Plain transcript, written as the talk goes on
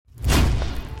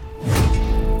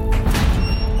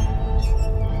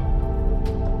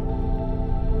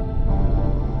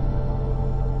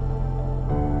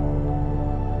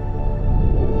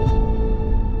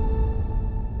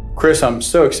Chris, I'm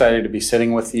so excited to be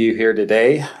sitting with you here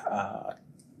today.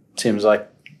 Seems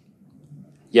like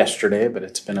yesterday, but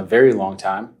it's been a very long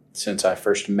time since I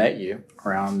first met you,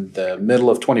 around the middle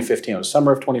of 2015. It was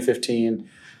summer of 2015,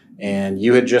 and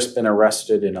you had just been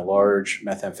arrested in a large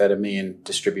methamphetamine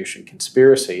distribution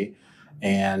conspiracy,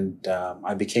 and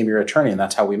I became your attorney, and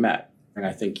that's how we met. And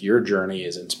I think your journey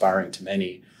is inspiring to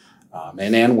many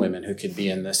men and women who could be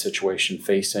in this situation,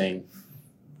 facing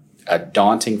a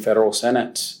daunting federal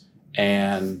sentence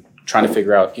and trying to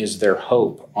figure out, is there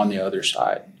hope on the other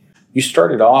side? You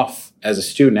started off as a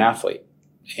student athlete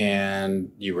and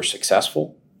you were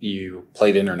successful. You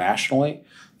played internationally.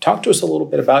 Talk to us a little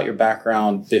bit about your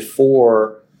background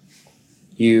before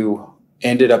you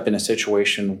ended up in a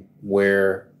situation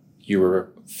where you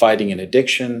were fighting an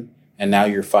addiction and now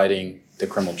you're fighting the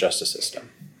criminal justice system.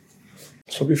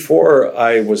 So before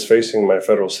I was facing my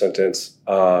federal sentence,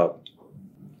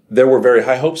 there were very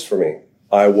high hopes for me.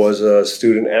 I was a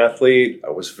student athlete. I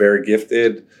was very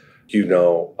gifted.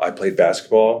 I played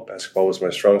basketball. Basketball was my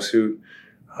strong suit.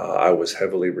 I was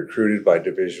heavily recruited by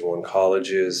Division I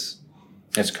colleges.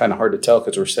 It's kind of hard to tell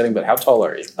because we're sitting, but how tall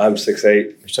are you? I'm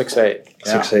 6'8". You're 6'8".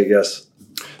 Yeah. 6'8", yes.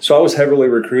 So I was heavily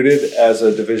recruited as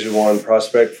a Division I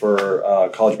prospect for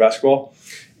college basketball.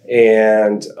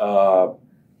 And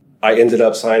I ended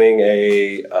up signing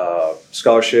a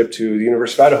scholarship to the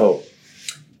University of Idaho.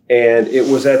 And it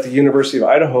was at the University of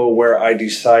Idaho where I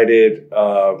decided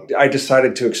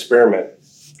to experiment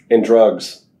in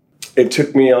drugs. It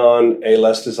took me on a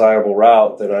less desirable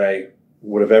route than I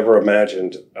would have ever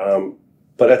imagined.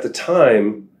 But at the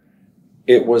time,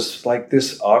 it was like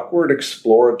this awkward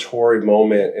exploratory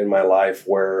moment in my life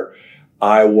where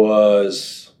I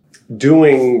was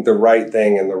doing the right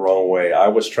thing in the wrong way. I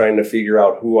was trying to figure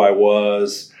out who I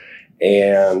was,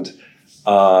 and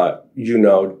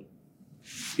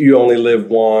you only live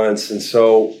once. And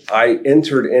so I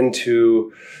entered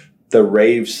into the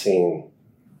rave scene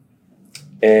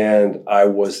and I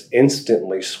was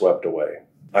instantly swept away.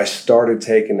 I started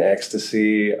taking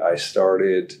ecstasy. I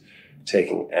started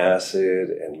taking acid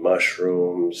and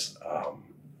mushrooms.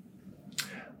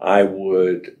 I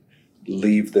would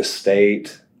leave the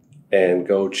state and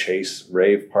go chase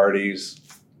rave parties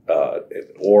in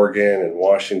Oregon and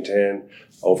Washington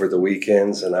over the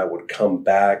weekends, and I would come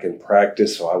back and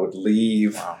practice. So I would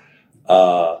leave,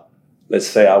 let's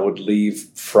say I would leave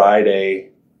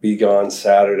Friday, be gone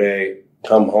Saturday,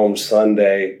 come home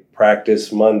Sunday,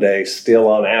 practice Monday, still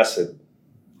on acid.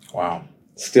 Wow.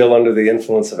 Still under the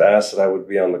influence of acid. I would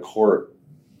be on the court,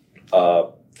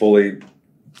 fully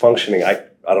functioning. I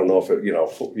don't know if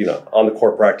on the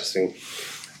court practicing.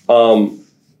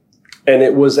 And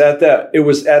it was at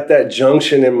that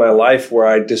junction in my life where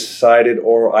I decided,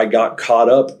 or I got caught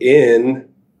up in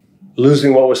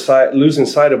losing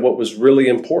sight of what was really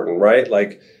important, right?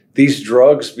 Like, these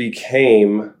drugs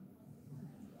became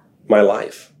my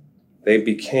life. They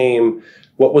became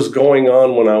what was going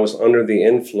on when I was under the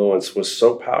influence was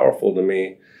so powerful to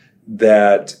me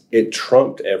that it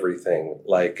trumped everything.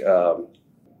 Like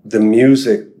the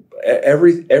music,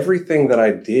 everything that I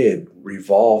did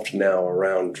revolved now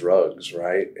around drugs,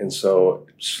 right? And so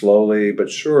slowly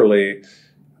but surely,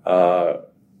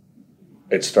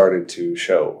 it started to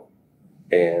show.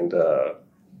 And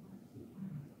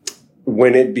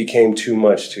when it became too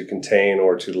much to contain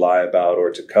or to lie about or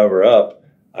to cover up,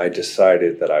 I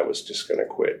decided that I was just going to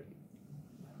quit.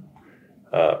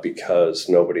 Because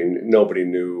nobody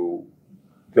knew,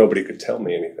 nobody could tell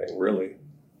me anything, really.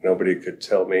 Nobody could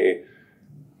tell me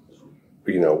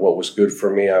what was good for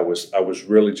me. I was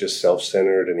really just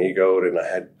self-centered and egoed, and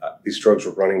these drugs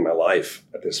were running my life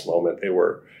at this moment. They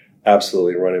were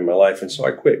absolutely running my life. And so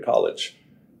I quit college.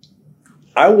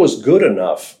 I was good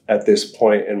enough at this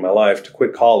point in my life to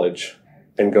quit college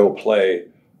and go play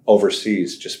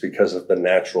overseas just because of the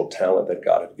natural talent that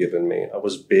God had given me. I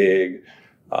was big.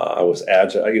 I was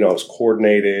agile. I was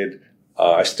coordinated.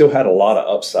 I still had a lot of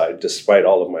upside despite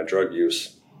all of my drug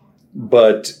use.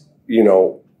 But,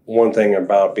 one thing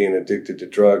about being addicted to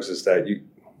drugs is that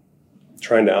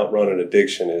trying to outrun an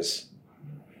addiction is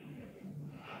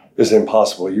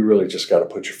impossible. You really just got to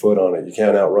put your foot on it. You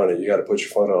can't outrun it. You got to put your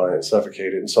foot on it and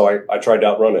suffocate it. And so I tried to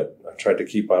outrun it. I tried to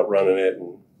keep outrunning it.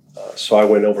 And so I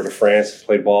went over to France,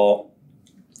 played ball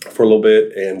for a little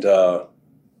bit, and that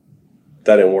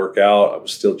didn't work out. I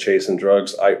was still chasing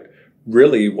drugs.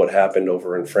 What happened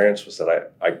over in France was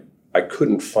that I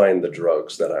couldn't find the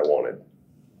drugs that I wanted,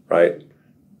 right?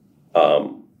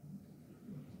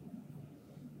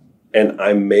 And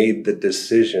I made the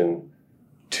decision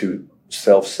to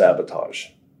self-sabotage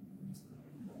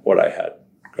what I had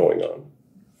going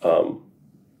on.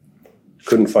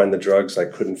 couldn't find the drugs. I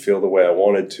couldn't feel the way I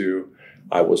wanted to.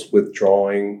 I was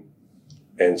withdrawing.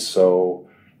 And so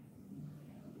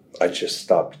I just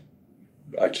stopped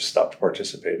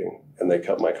participating, and they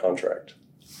cut my contract.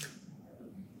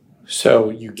 So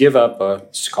you give up a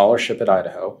scholarship at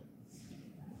Idaho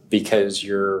because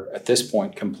you're at this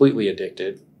point completely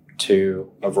addicted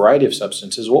to a variety of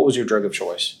substances. What was your drug of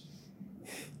choice?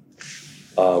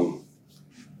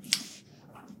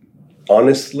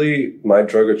 Honestly, my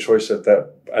drug of choice at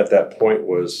that point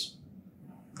was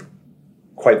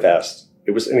quite vast.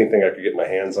 It was anything I could get my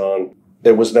hands on.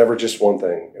 It was never just one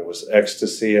thing. It was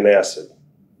ecstasy and acid,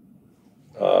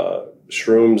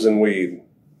 shrooms and weed,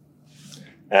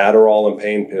 Adderall and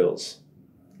pain pills.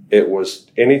 It was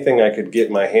anything I could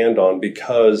get my hand on,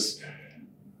 because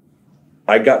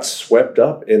I got swept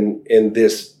up in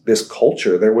this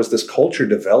culture. There was this culture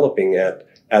developing at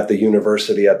the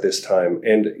university at this time.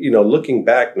 And, looking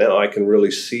back now, I can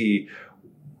really see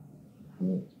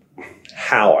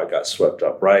how I got swept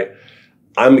up, right?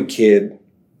 I'm a kid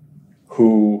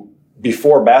who,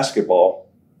 before basketball,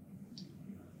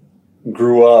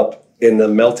 grew up in the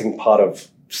melting pot of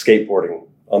skateboarding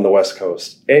on the West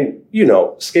Coast. And,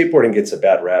 skateboarding gets a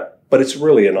bad rap, but it's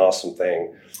really an awesome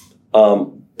thing.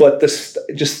 But just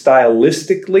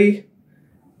stylistically,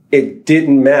 it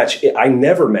didn't match. I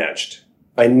never matched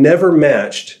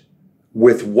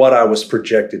with what I was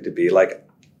projected to be. Like,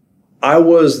 I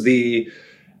was the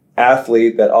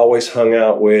athlete that always hung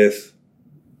out with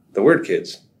the weird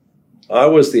kids. I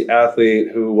was the athlete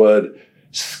who would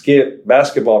skip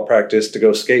basketball practice to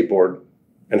go skateboard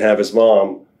and have his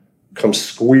mom come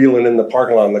squealing in the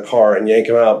parking lot in the car and yank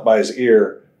him out by his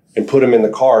ear and put him in the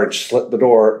car and shut the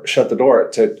door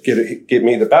to get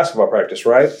me the basketball practice,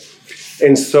 right?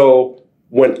 And so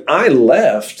when I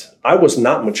left, I was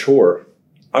not mature.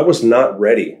 I was not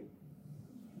ready.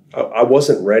 I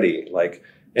wasn't ready.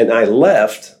 And I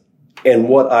left, and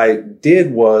what I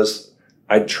did was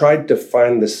I tried to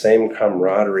find the same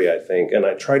camaraderie, I think, and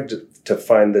I tried to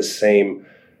find the same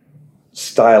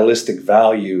stylistic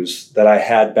values that I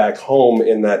had back home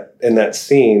in that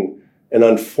scene. And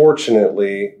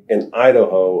unfortunately, in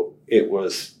Idaho, it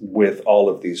was with all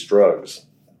of these drugs.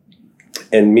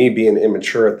 And me being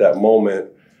immature at that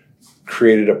moment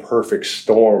created a perfect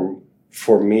storm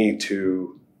for me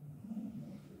to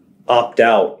opt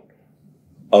out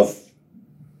of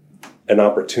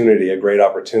a great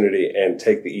opportunity, and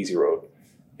take the easy road.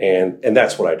 And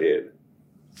that's what I did.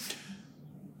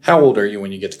 How old are you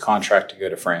when you get the contract to go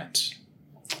to France?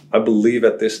 I believe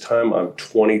at this time I'm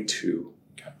 22.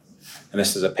 Okay. And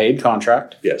this is a paid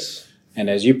contract? Yes. And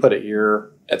as you put it,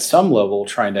 you're at some level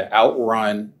trying to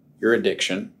outrun your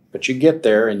addiction, but you get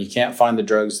there and you can't find the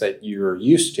drugs that you're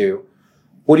used to.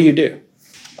 What do you do?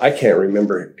 I can't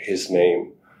remember his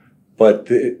name, but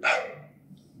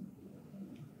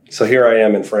so here I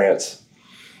am in France.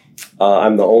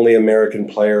 I'm the only American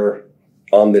player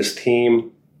on this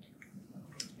team.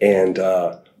 And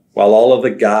while all of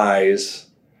the guys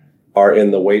are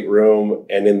in the weight room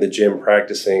and in the gym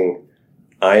practicing,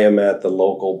 I am at the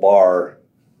local bar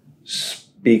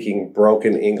speaking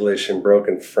broken English and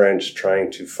broken French,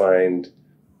 trying to find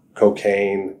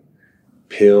cocaine,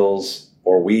 pills,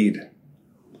 or weed.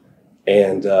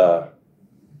 And I'll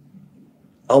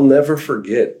never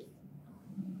forget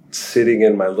sitting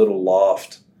in my little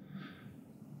loft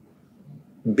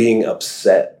being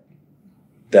upset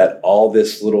that all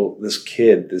this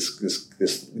kid,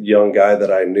 this young guy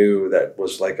that I knew that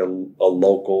was like a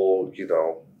local,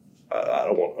 I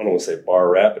don't want to say bar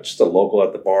rat, but just a local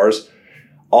at the bars.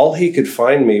 All he could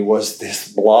find me was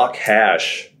this block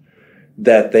hash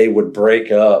that they would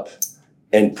break up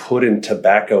and put in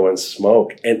tobacco and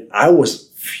smoke. And I was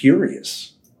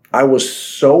furious. I was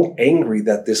so angry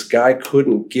that this guy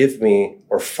couldn't give me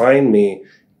or find me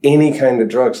any kind of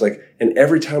drugs. And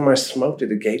every time I smoked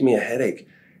it, it gave me a headache.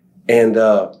 And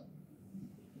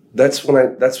that's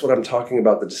what I'm talking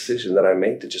about, the decision that I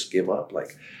made to just give up.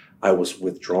 I was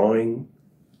withdrawing,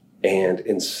 and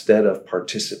instead of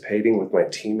participating with my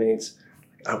teammates,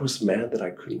 I was mad that I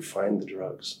couldn't find the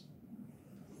drugs.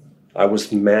 I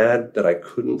was mad that I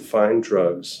couldn't find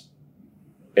drugs,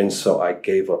 and so I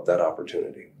gave up that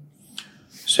opportunity.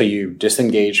 So you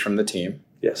disengaged from the team?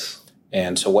 Yes.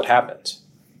 And so what happens?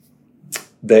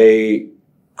 They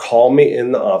call me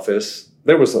in the office.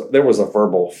 There was a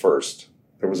verbal first.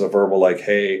 There was a verbal like,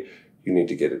 hey, you need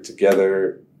to get it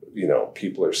together.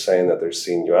 People are saying that they're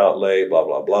seeing you out late, blah,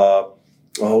 blah, blah.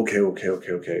 Oh,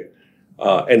 okay.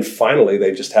 And finally,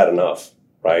 they just had enough,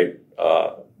 right?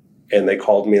 And they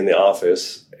called me in the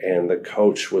office, and the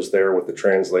coach was there with the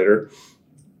translator.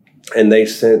 And they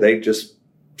just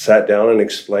sat down and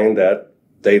explained that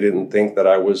they didn't think that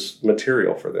I was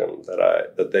material for them,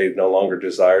 that they no longer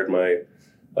desired my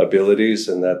abilities,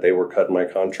 and that they were cutting my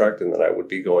contract, and that I would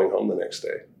be going home the next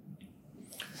day.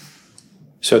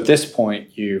 So at this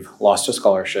point, you've lost a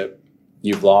scholarship,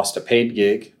 you've lost a paid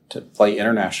gig to play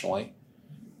internationally.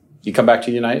 You come back to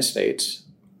the United States,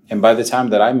 and by the time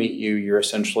that I meet you, you're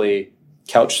essentially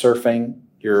couch surfing,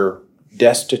 you're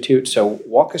destitute. So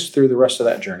walk us through the rest of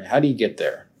that journey. How do you get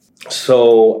there?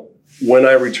 So when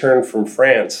I returned from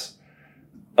France,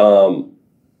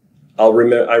 I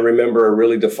remember a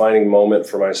really defining moment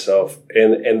for myself,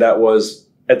 and that was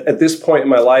at this point in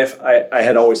my life, I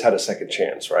had always had a second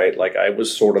chance, right? Like I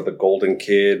was sort of the golden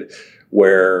kid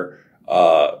where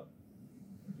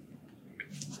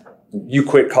you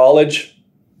quit college,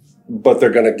 but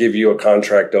they're going to give you a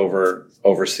contract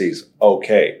overseas.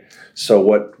 Okay. So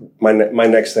what my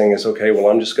next thing is, okay, well,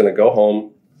 I'm just going to go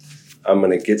home. I'm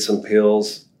going to get some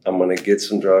pills. I'm going to get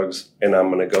some drugs, and I'm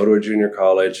going to go to a junior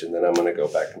college, and then I'm going to go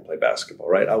back and play basketball,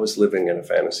 right? I was living in a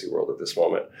fantasy world at this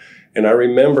moment. And I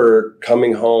remember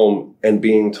coming home and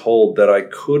being told that I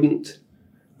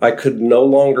could no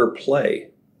longer play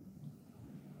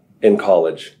in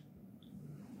college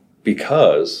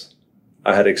because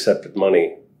I had accepted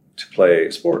money to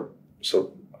play sport.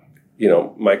 So,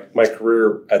 my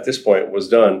career at this point was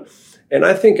done. And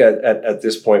I think at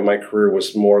this point, my career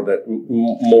was more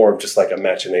of just like a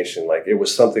machination. Like it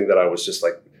was something that I was just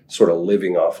like sort of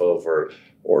living off of,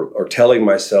 or telling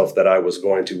myself that I was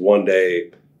going to one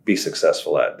day be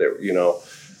successful at there,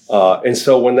 and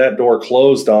so when that door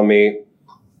closed on me,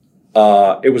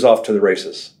 it was off to the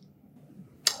races.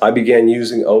 I began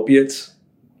using opiates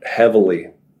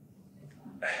heavily,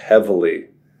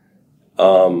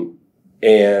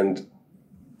 and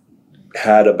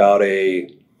had about a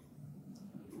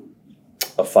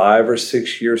 5 or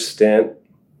 6 year stint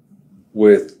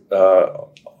with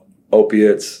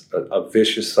opiates, a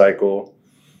vicious cycle.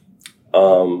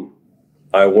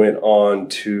 I went on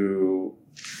to,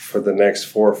 for the next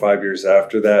 4 or 5 years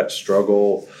after that,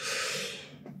 struggle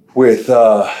with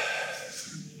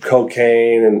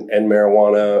cocaine and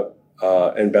marijuana,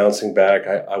 and bouncing back.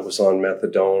 I was on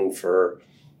methadone for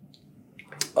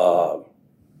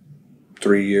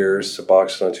 3 years,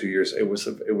 Suboxone on 2 years. It was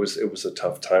a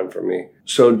tough time for me.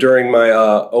 So during my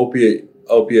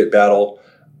opiate battle,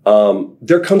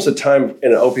 there comes a time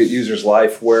in an opiate user's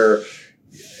life where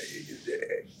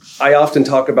I often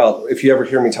talk about, if you ever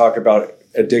hear me talk about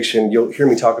addiction, you'll hear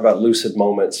me talk about lucid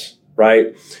moments,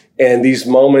 right? And these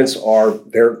moments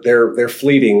they're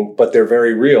fleeting, but they're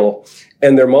very real.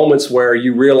 And they're moments where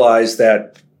you realize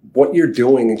that what you're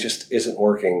doing just isn't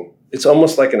working. It's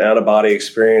almost like an out-of-body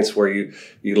experience where you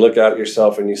look at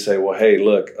yourself and you say, well, hey,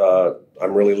 look,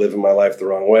 I'm really living my life the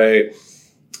wrong way.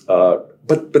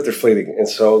 But they're fleeting. And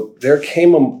so there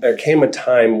came a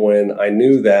time when I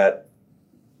knew that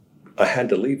I had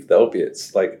to leave the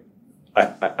opiates. Like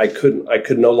I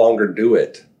could no longer do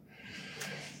it.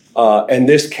 And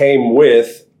this came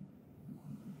with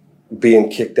being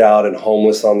kicked out and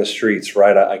homeless on the streets,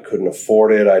 right? I couldn't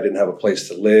afford it. I didn't have a place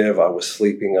to live. I was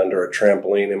sleeping under a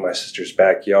trampoline in my sister's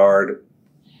backyard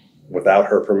without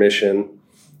her permission.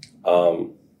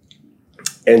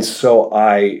 And so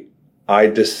I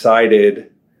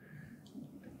decided,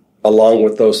 along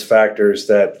with those factors,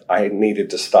 that I needed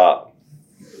to stop.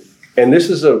 And this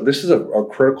is a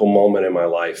critical moment in my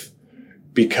life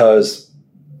because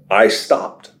I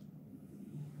stopped.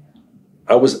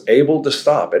 I was able to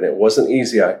stop, and it wasn't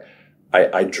easy.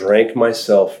 I drank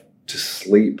myself to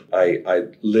sleep. I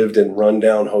lived in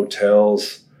rundown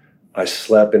hotels. I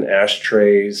slept in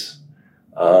ashtrays.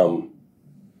 I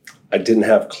didn't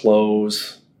have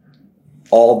clothes.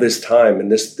 All this time,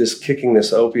 and this kicking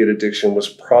this opiate addiction was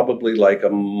probably like a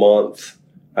month.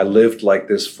 I lived like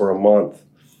this for a month,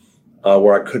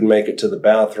 where I couldn't make it to the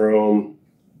bathroom.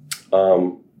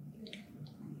 But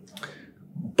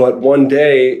one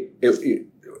day,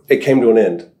 it came to an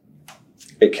end.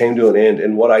 It came to an end.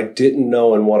 And what I didn't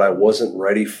know and what I wasn't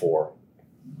ready for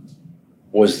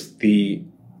was the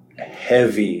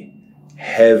heavy,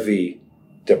 heavy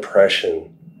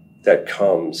depression that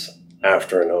comes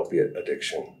after an opiate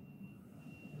addiction,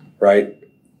 right?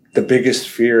 The biggest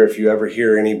fear, if you ever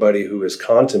hear anybody who is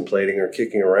contemplating or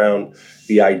kicking around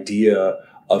the idea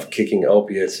of kicking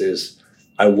opiates, is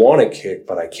I want to kick,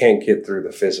 but I can't get through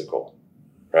the physical,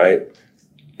 right?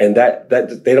 And that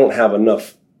they don't have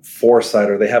enough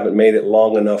foresight, or they haven't made it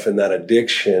long enough in that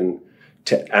addiction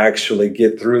to actually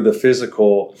get through the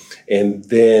physical and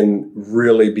then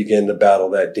really begin to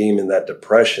battle that demon, that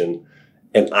depression.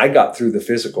 And I got through the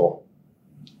physical,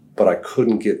 but I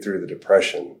couldn't get through the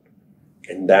depression.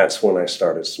 And that's when I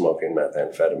started smoking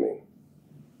methamphetamine.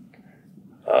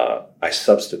 I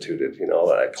substituted,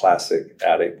 that classic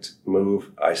addict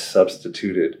move. I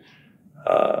substituted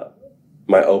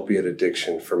my opiate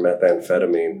addiction for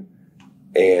methamphetamine.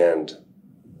 And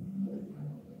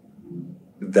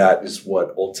that is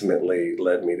what ultimately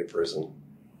led me to prison.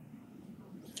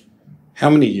 How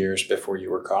many years before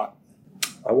you were caught?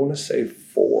 I want to say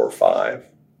 4 or 5.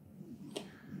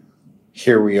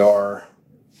 Here we are,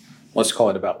 let's call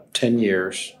it about 10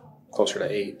 years, closer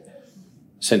to 8,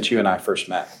 since you and I first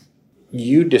met.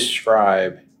 You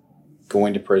describe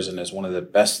going to prison as one of the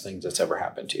best things that's ever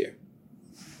happened to you.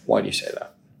 Why do you say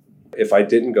that? If I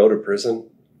didn't go to prison,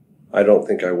 I don't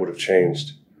think I would have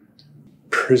changed.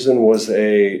 Prison was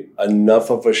enough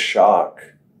of a shock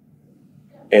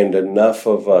and enough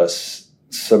of us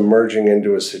submerging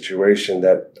into a situation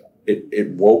that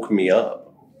it woke me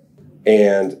up.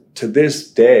 And to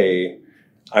this day,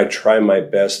 I try my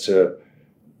best to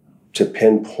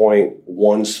pinpoint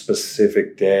one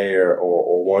specific day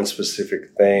or one specific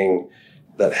thing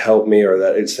that helped me or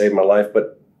that it saved my life.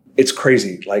 But it's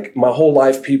crazy. Like my whole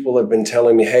life, people have been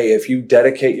telling me, hey, if you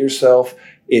dedicate yourself,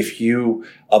 if you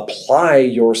apply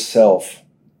yourself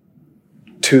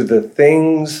to the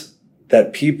things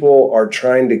that people are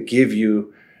trying to give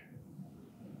you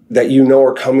that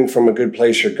are coming from a good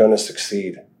place, you're going to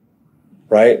succeed,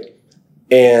 right?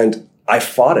 And I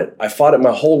fought it. I fought it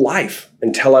my whole life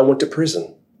until I went to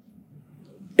prison.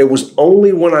 It was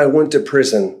only when I went to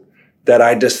prison that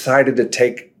I decided to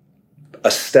take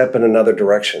a step in another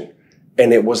direction.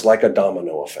 And it was like a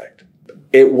domino effect.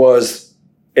 It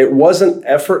wasn't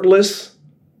effortless,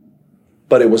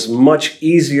 but it was much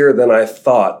easier than I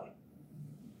thought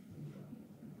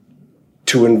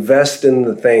to invest in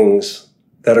the things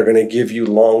that are going to give you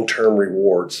long-term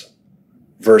rewards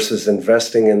versus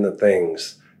investing in the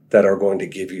things that are going to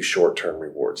give you short-term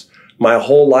rewards. My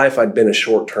whole life, I'd been a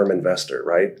short-term investor,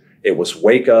 right? It was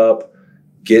wake up,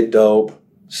 get dope,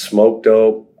 smoke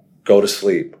dope, go to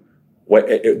sleep.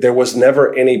 There was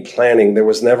never any planning. There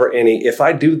was never any, if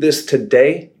I do this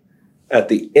today, at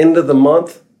the end of the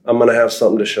month, I'm going to have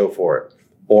something to show for it.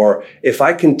 Or if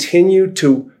I continue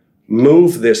to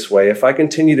move this way, if I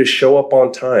continue to show up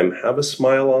on time, have a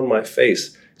smile on my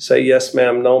face, say yes,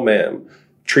 ma'am, no, ma'am,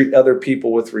 treat other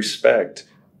people with respect,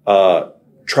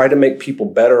 try to make people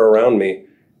better around me.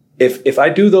 If I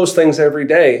do those things every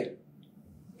day,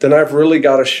 then I've really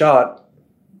got a shot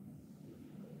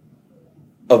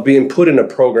of being put in a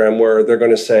program where they're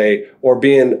going to say, or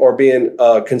being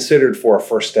considered for a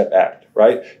First Step Act,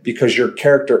 right? Because your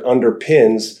character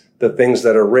underpins the things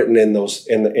that are written in those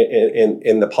in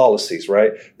the policies,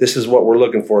 right? This is what we're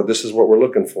looking for. This is what we're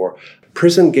looking for.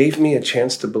 Prison gave me a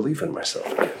chance to believe in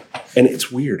myself again. And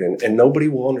it's weird, and nobody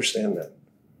will understand that.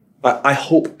 I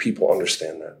hope people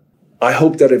understand that. I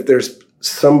hope that if there's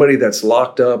somebody that's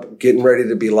locked up, getting ready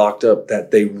to be locked up,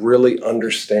 that they really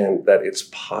understand that it's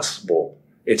possible.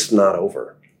 It's not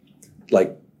over.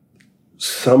 Like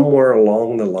somewhere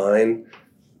along the line,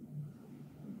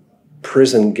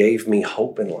 prison gave me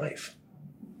hope in life.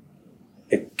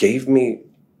 It gave me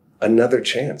another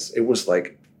chance. It was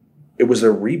a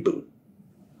reboot.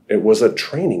 It was a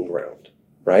training ground,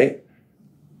 right?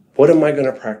 What am I going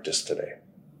to practice today?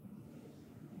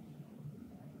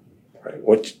 Right?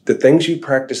 The things you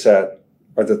practice at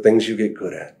are the things you get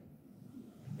good at.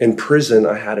 In prison,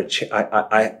 I had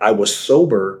I was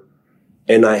sober,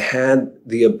 and I had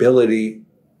the ability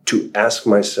to ask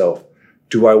myself,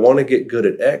 do I want to get good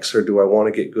at X or do I want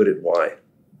to get good at Y?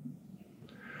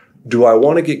 Do I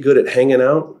want to get good at hanging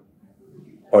out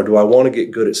or do I want to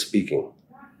get good at speaking?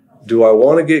 Do I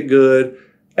want to get good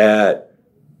at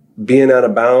being out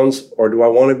of bounds or do I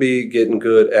want to be getting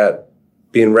good at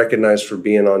being recognized for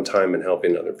being on time and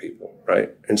helping other people,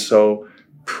 right? And so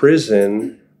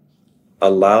prison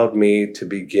allowed me to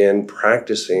begin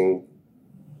practicing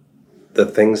the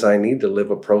things I need to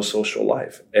live a pro-social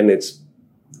life. And it's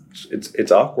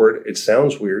awkward. It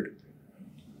sounds weird.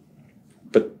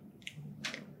 But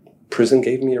prison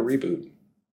gave me a reboot.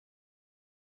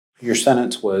 Your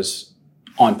sentence was,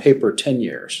 on paper, 10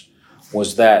 years.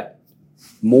 Was that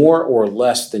more or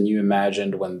less than you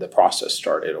imagined when the process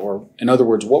started? Or, in other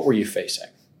words, what were you facing?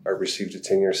 I received a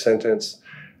 10-year sentence.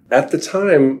 At the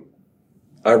time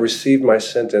I received my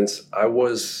sentence, I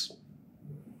was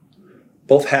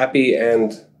both happy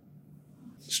and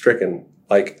stricken.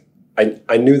 Like,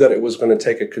 I knew that it was going to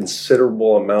take a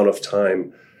considerable amount of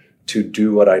time to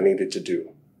do what I needed to do,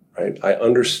 right? I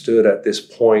understood at this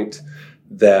point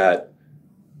that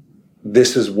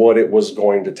this is what it was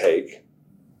going to take.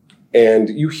 And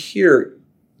you hear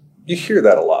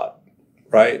that a lot,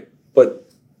 right? But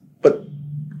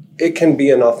it can be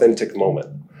an authentic moment.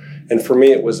 And for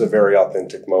me, it was a very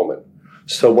authentic moment.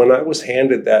 So when I was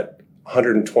handed that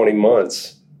 120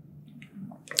 months,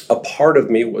 a part of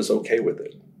me was okay with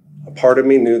it. A part of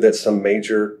me knew that some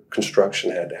major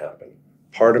construction had to happen.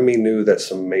 Part of me knew that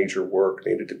some major work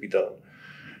needed to be done.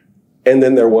 And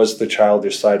then there was the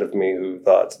childish side of me who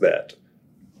thought that,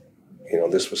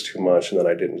 this was too much and that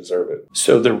I didn't deserve it.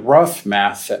 So the rough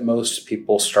math that most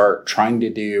people start trying to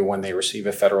do when they receive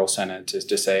a federal sentence is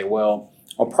to say, well,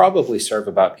 I'll probably serve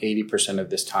about 80% of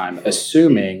this time,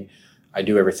 assuming I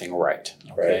do everything right.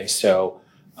 Okay, Right. So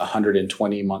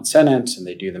 120-month sentence, and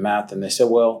they do the math, and they say,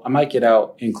 well, I might get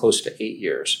out in close to 8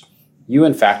 years. You,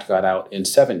 in fact, got out in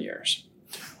 7 years.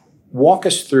 Walk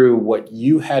us through what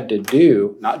you had to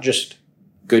do, not just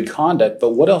good conduct,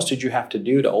 but what else did you have to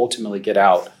do to ultimately get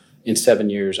out in 7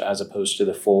 years as opposed to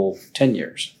the full 10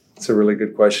 years? It's a really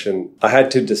good question. I had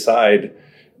to decide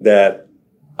that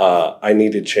I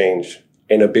needed change.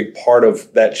 And a big part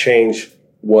of that change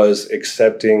was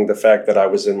accepting the fact that I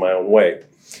was in my own way,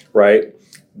 right?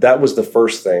 That was the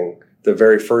first thing. The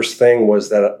very first thing was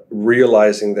that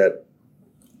realizing that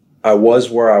I was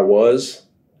where I was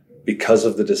because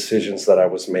of the decisions that I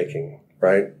was making,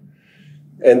 right?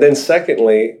 And then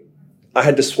secondly, I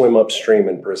had to swim upstream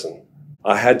in prison.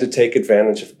 I had to take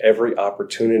advantage of every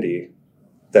opportunity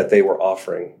that they were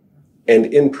offering. And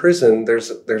in prison, there's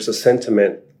a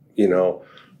sentiment,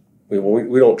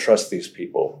 we don't trust these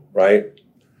people, right?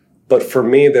 But for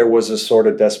me, there was a sort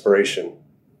of desperation.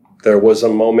 There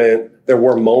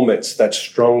were moments that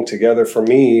strung together for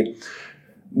me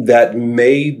that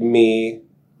made me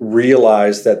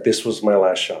realize that this was my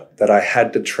last shot, that I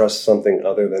had to trust something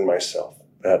other than myself,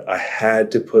 that I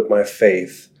had to put my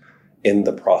faith in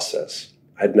the process.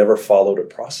 I'd never followed a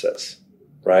process,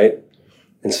 right?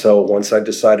 And so once I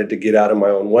decided to get out of my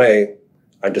own way,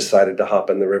 I decided to hop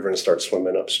in the river and start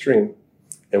swimming upstream.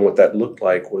 And what that looked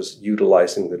like was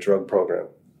utilizing the drug program,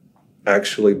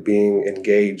 actually being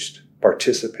engaged,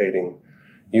 participating,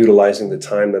 utilizing the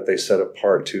time that they set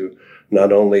apart to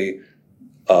not only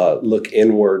look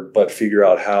inward, but figure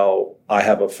out how I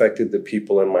have affected the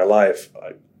people in my life.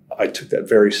 I took that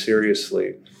very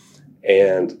seriously.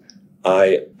 And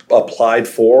I applied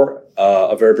for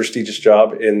a very prestigious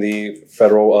job in the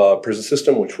federal prison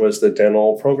system, which was the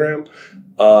dental program.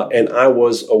 And I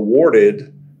was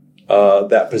awarded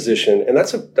that position. And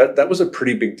that was a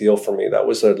pretty big deal for me. That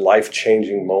was a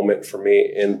life-changing moment for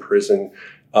me in prison.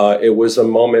 It was a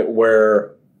moment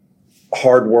where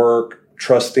hard work,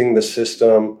 trusting the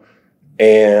system,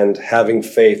 and having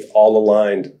faith all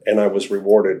aligned, and I was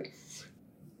rewarded.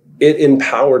 It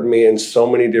empowered me in so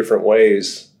many different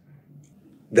ways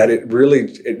that it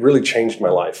really changed my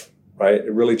life, right?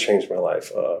 It really changed my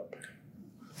life.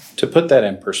 To put that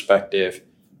in perspective,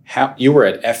 how you were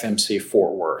at FMC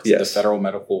Fort Worth, Yes. the Federal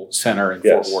Medical Center in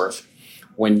Yes. Fort Worth,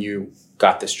 when you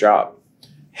got this job.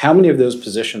 How many of those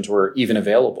positions were even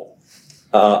available?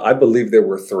 I believe there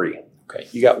were 3. Okay,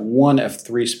 you got one of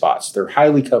 3 spots. They're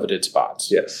highly coveted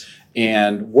spots. Yes.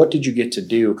 And what did you get to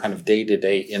do kind of day to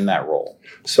day in that role?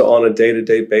 So on a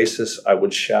day-to-day basis, I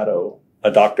would shadow a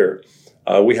doctor.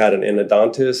 We had an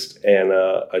endodontist and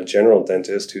a general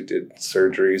dentist who did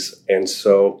surgeries. And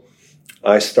so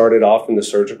I started off in the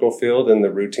surgical field in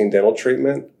the routine dental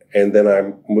treatment. And then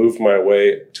I moved my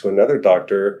way to another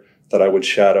doctor that I would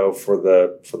shadow for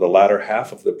the latter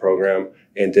half of the program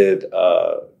and did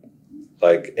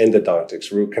like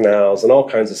endodontics, root canals, and all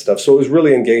kinds of stuff. So it was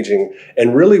really engaging.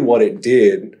 And really what it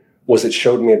did was it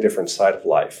showed me a different side of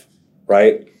life,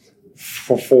 right?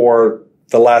 For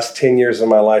the last 10 years of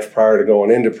my life prior to going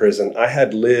into prison, I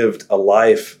had lived a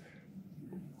life,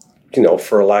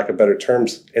 for a lack of better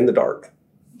terms, in the dark,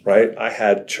 right? I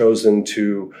had chosen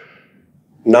to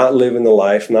not live in the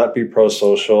life, not be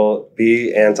pro-social,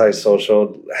 be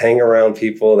antisocial, hang around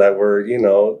people that were,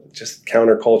 just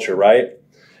counterculture, right?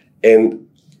 And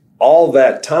all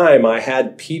that time, I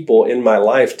had people in my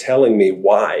life telling me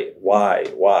why.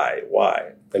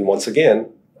 And once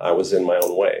again, I was in my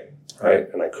own way, right?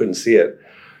 And I couldn't see it.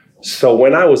 So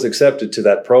when I was accepted to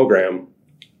that program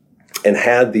and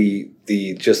had the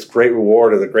just great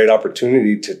reward or the great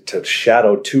opportunity to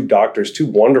shadow 2 doctors, 2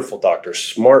 wonderful doctors,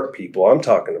 smart people, I'm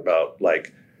talking about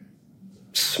like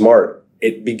smart,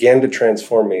 it began to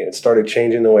transform me. It started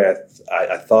changing the way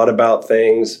I thought about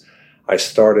things. I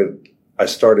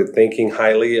started thinking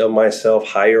highly of myself,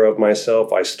 higher of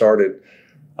myself. I started,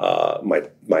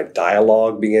 my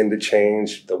dialogue began to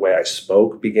change. The way I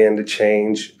spoke began to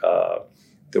change.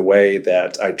 The way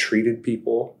that I treated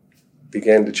people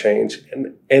began to change.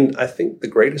 And I think the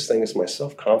greatest thing is my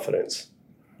self-confidence.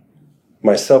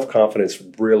 My self-confidence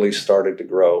really started to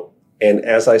grow. And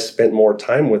as I spent more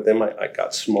time with them, I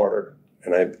got smarter,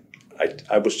 and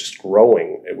I was just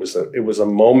growing. It was a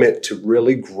moment to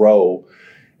really grow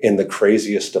in the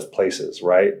craziest of places,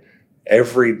 right?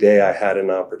 Every day I had an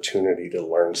opportunity to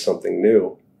learn something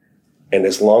new. And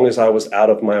as long as I was out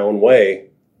of my own way,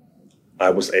 I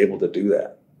was able to do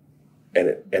that. And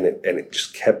it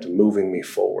just kept moving me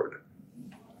forward.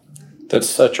 That's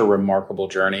such a remarkable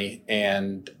journey.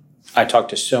 And I talked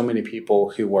to so many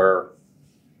people who were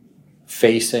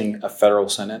facing a federal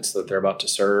sentence that they're about to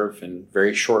serve in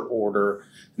very short order,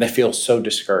 and they feel so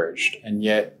discouraged. And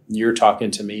yet you're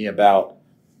talking to me about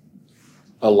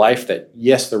a life that,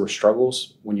 yes, there were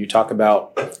struggles. When you talk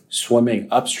about swimming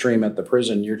upstream at the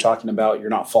prison, you're talking about you're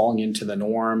not falling into the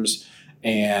norms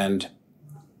and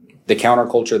the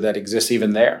counterculture that exists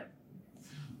even there.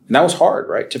 And that was hard,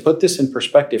 right? To put this in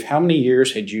perspective, how many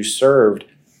years had you served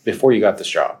before you got this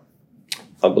job?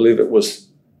 I believe it was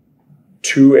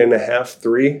 2.5,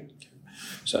 3.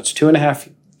 So it's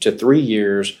 2.5 to 3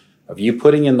 years of you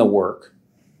putting in the work,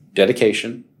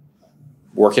 dedication,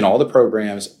 working all the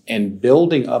programs, and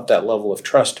building up that level of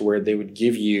trust to where they would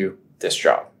give you this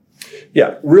job.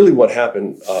 Yeah, really what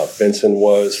happened, Benson,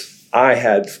 was I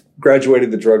had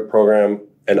graduated the drug program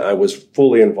and I was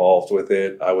fully involved with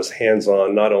it. I was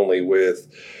hands-on, not only with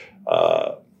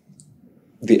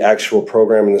the actual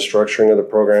program and the structuring of the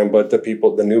program, but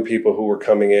the new people who were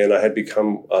coming in. I had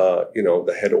become,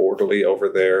 the head orderly over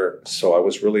there. So I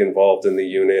was really involved in the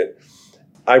unit.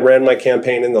 I ran my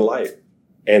campaign in the light,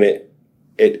 and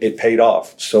it paid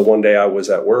off. So one day I was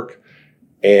at work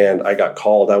and I got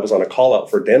called. I was on a call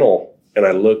out for dental, and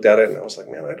I looked at it and I was like,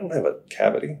 man, I don't have a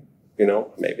cavity.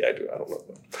 Maybe I do. I don't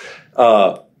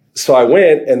know. So I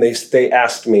went, and they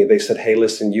asked me, they said, hey,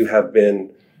 listen, you have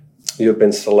been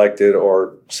selected,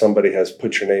 or somebody has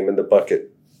put your name in the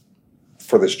bucket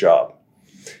for this job.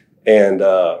 And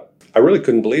I really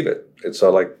couldn't believe it. And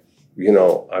so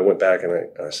I went back and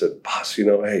I said, boss,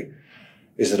 hey,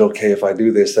 is it okay if I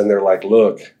do this? And they're like,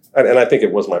 look, and I think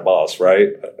it was my boss, right?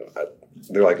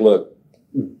 They're like, look,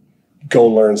 go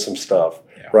learn some stuff,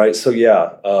 yeah. Right? So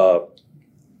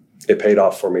it paid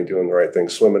off for me doing the right thing,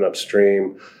 swimming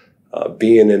upstream,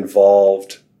 being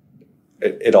involved.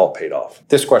 It all paid off.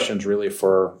 This question is really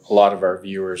for a lot of our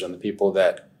viewers and the people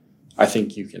that I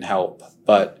think you can help.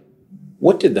 But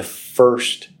what did the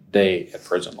first day at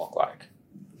prison look like?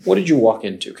 What did you walk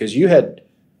into? Because you had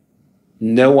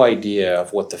no idea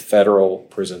of what the federal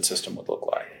prison system would look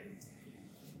like.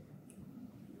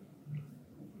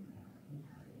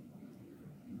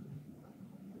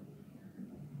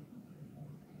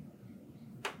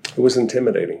 It was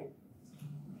intimidating.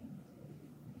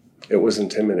 It was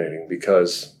intimidating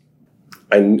because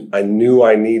I knew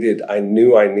I needed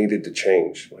to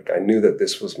change. I knew that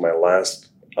this was my last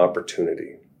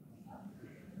opportunity.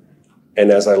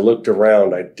 And as I looked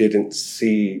around,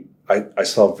 I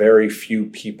saw very few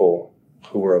people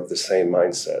who were of the same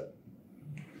mindset.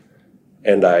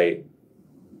 And I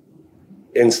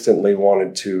instantly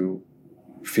wanted to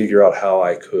figure out how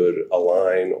I could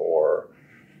align or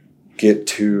get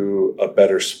to a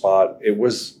better spot. It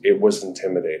was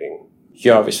intimidating.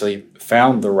 You obviously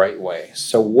found the right way.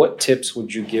 So what tips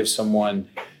would you give someone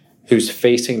who's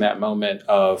facing that moment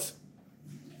of,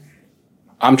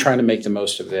 I'm trying to make the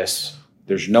most of this.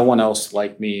 There's no one else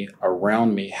like me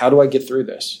around me. How do I get through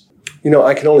this?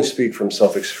 I can only speak from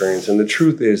self-experience. And the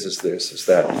truth is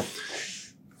that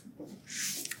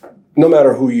no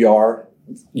matter who you are,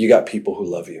 you got people who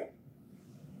love you.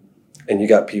 And you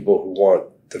got people who want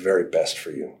the very best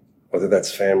for you, whether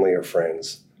that's family or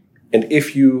friends. And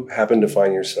if you happen to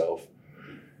find yourself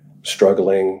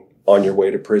struggling on your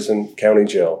way to prison, county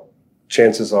jail,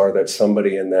 chances are that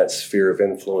somebody in that sphere of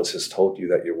influence has told you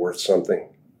that you're worth something.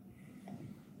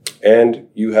 And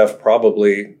you have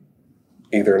probably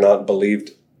either not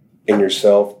believed in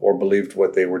yourself or believed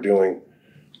what they were doing.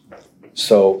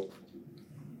 So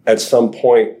at some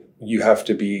point, you have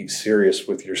to be serious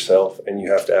with yourself, and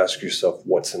you have to ask yourself,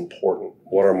 what's important?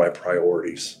 What are my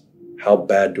priorities? How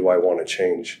bad do I want to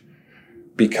change?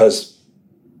 Because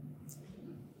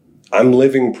I'm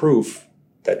living proof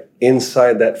that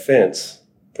inside that fence,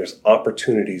 there's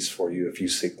opportunities for you if you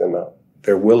seek them out.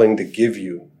 They're willing to give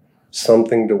you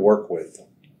something to work with,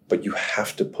 but you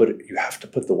have to put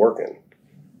the work in.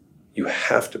 You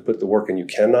have to put the work in. You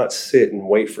cannot sit and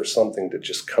wait for something to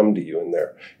just come to you in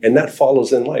there. And that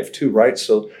follows in life too, right?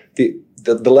 So the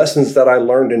lessons that I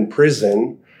learned in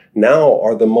prison now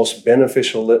are the most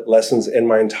beneficial lessons in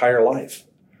my entire life.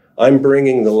 I'm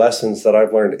bringing the lessons that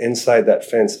I've learned inside that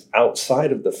fence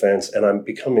outside of the fence, and I'm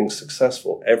becoming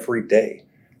successful every day.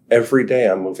 Every day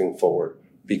I'm moving forward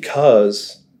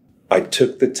because I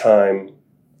took the time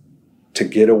to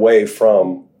get away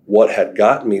from what had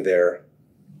gotten me there,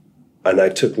 and I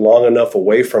took long enough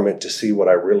away from it to see what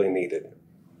I really needed.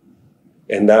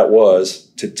 And that was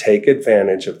to take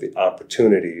advantage of the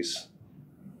opportunities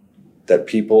that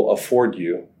people afford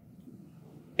you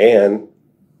and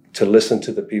to listen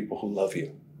to the people who love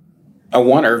you. I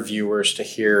want our viewers to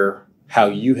hear how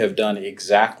you have done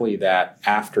exactly that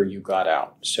after you got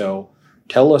out. So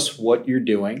tell us what you're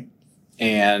doing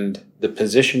and the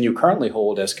position you currently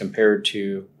hold as compared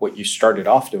to what you started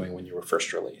off doing when you were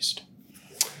first released.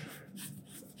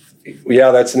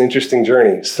 Yeah, that's an interesting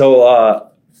journey. So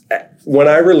when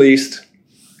I released,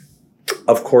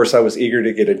 of course, I was eager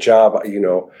to get a job.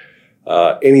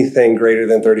 Anything greater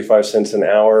than 35 cents an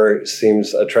hour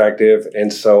seems attractive.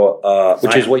 And so...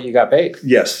 Which is what you got paid.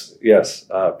 Yes,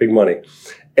 big money.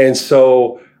 And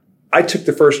so I took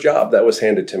the first job that was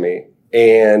handed to me.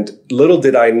 And little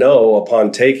did I know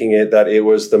upon taking it that it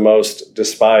was the most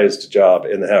despised job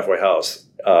in the halfway house.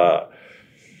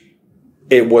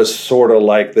 It was sort of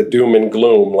like the doom and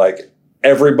gloom, like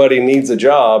everybody needs a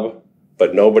job,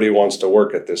 but nobody wants to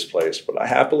work at this place. But I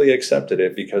happily accepted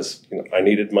it because I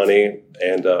needed money,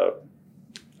 and I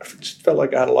just felt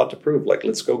like I had a lot to prove. Like,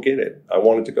 let's go get it. I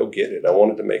wanted to go get it. I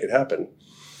wanted to make it happen.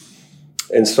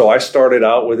 And so I started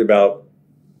out with about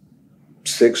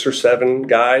 6 or 7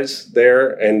 guys there,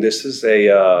 and this is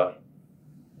a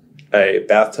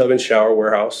bathtub and shower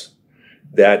warehouse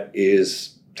that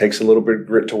takes a little bit of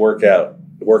grit to work at.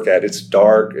 It's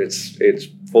dark. It's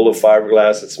full of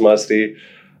fiberglass. It's musty.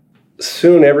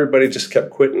 Soon, everybody just kept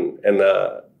quitting, and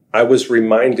I was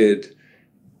reminded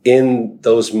in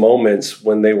those moments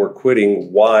when they were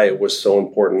quitting why it was so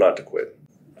important not to quit.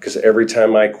 Because every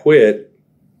time I quit,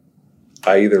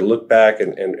 I either look back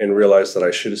and realize that I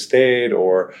should have stayed,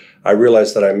 or I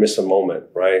realized that I missed a moment,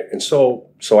 right? And so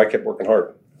I kept working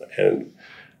hard, and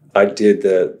I did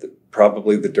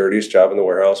probably the dirtiest job in the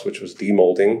warehouse, which was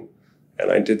demolding,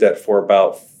 and I did that for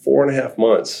about 4.5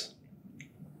 months.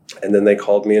 And then they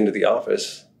called me into the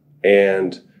office,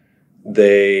 and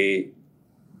they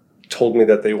told me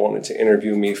that they wanted to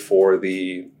interview me for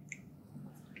the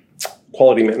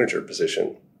quality manager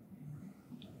position.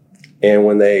 And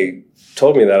when they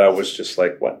told me that, I was just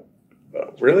like, what?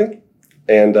 Really?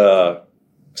 And I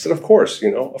said, of course,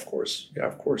 of course. Yeah,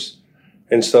 of course.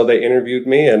 And so they interviewed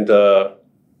me, and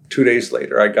 2 days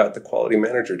later, I got the quality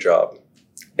manager job.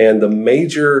 And the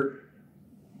major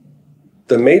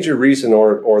reason,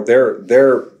 or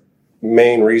their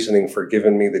main reasoning for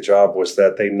giving me the job, was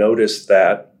that they noticed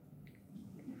that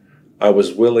I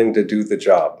was willing to do the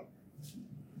job.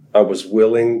 I was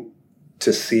willing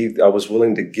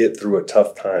to get through a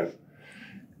tough time.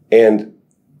 And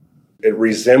it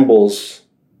resembles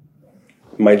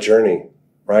my journey,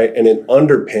 right? And it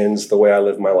underpins the way I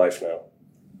live my life now.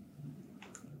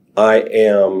 I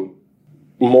am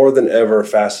more than ever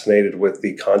fascinated with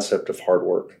the concept of hard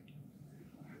work.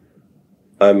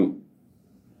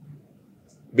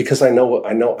 Because I know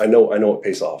it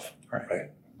pays off,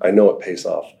 right? I know it pays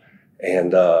off,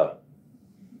 and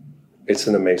it's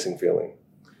an amazing feeling.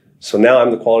 So now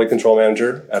I'm the quality control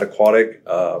manager at Aquatic.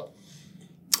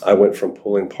 I went from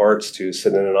pulling parts to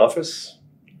sitting in an office,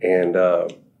 and I'm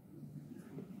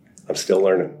still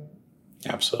learning.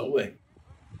 Absolutely.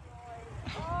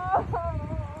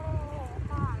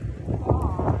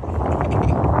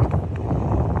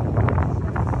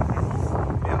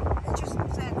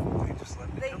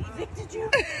 They evicted you?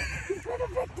 You've been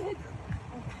evicted.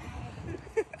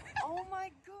 Okay. Oh my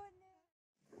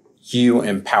goodness. You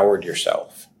empowered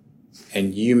yourself,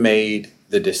 and you made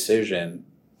the decision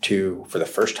to, for the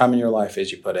first time in your life,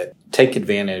 as you put it, take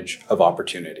advantage of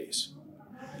opportunities.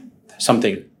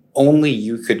 Something only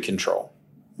you could control,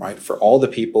 right? For all the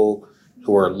people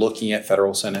who are looking at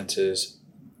federal sentences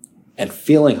and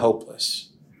feeling hopeless,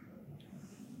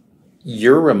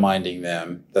 you're reminding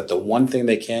them that the one thing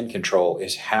they can control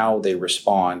is how they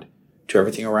respond to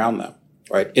everything around them,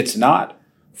 right? It's not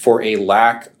for a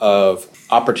lack of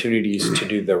opportunities to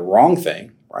do the wrong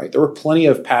thing, right? There were plenty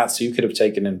of paths you could have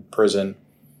taken in prison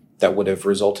that would have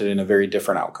resulted in a very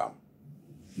different outcome.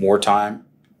 More time,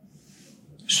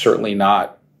 certainly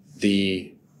not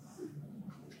the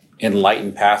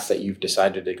enlightened path that you've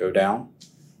decided to go down.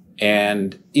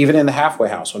 And even in the halfway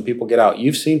house, when people get out,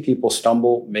 you've seen people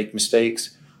stumble, make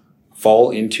mistakes,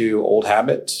 fall into old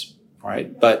habits,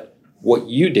 right? But what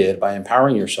you did by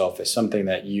empowering yourself is something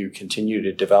that you continue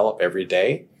to develop every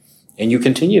day, and you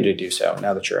continue to do so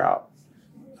now that you're out.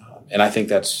 And I think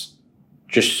that's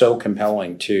just so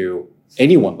compelling to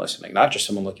anyone listening, not just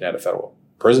someone looking at a federal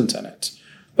prison sentence,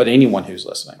 but anyone who's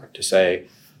listening, to say,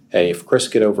 hey, if Chris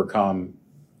could overcome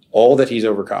all that he's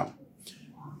overcome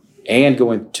and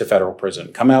go into federal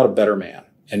prison, come out a better man,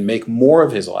 and make more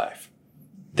of his life,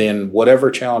 then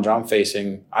whatever challenge I'm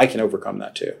facing, I can overcome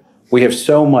that too. We have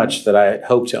so much that I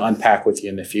hope to unpack with you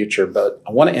in the future, but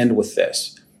I want to end with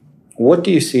this. What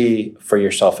do you see for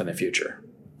yourself in the future?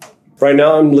 Right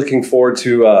now, I'm looking forward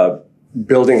to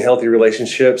building healthy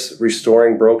relationships,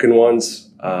 restoring broken ones,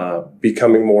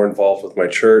 becoming more involved with my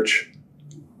church,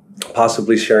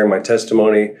 possibly sharing my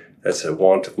testimony. That's a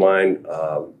want of mine.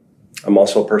 I'm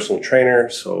also a personal trainer,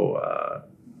 so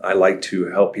I like to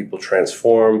help people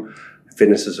transform.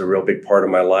 Fitness is a real big part of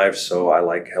my life, so I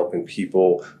like helping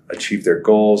people achieve their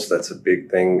goals. That's a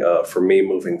big thing for me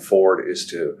moving forward, is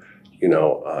to,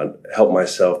 help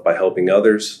myself by helping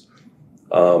others.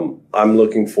 I'm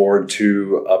looking forward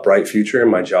to a bright future in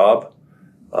my job.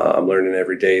 I'm learning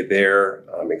every day there.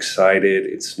 I'm excited.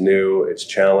 It's new. It's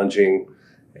challenging.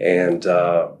 And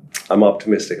I'm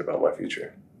optimistic about my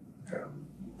future. Yeah.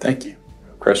 Thank you,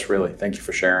 Chris. Really, thank you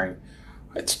for sharing.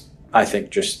 It's, I think,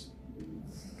 just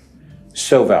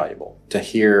so valuable to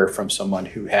hear from someone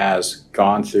who has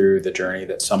gone through the journey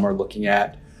that some are looking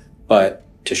at, but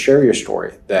to share your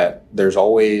story, that there's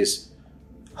always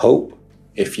hope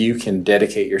if you can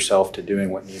dedicate yourself to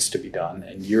doing what needs to be done.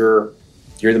 And you're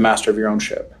the master of your own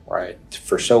ship, right?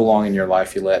 For so long in your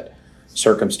life, you let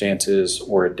circumstances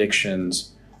or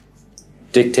addictions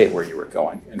dictate where you were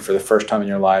going. And for the first time in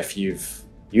your life, you've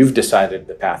decided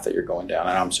the path that you're going down.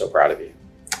 And I'm so proud of you.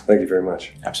 Thank you very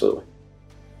much. Absolutely.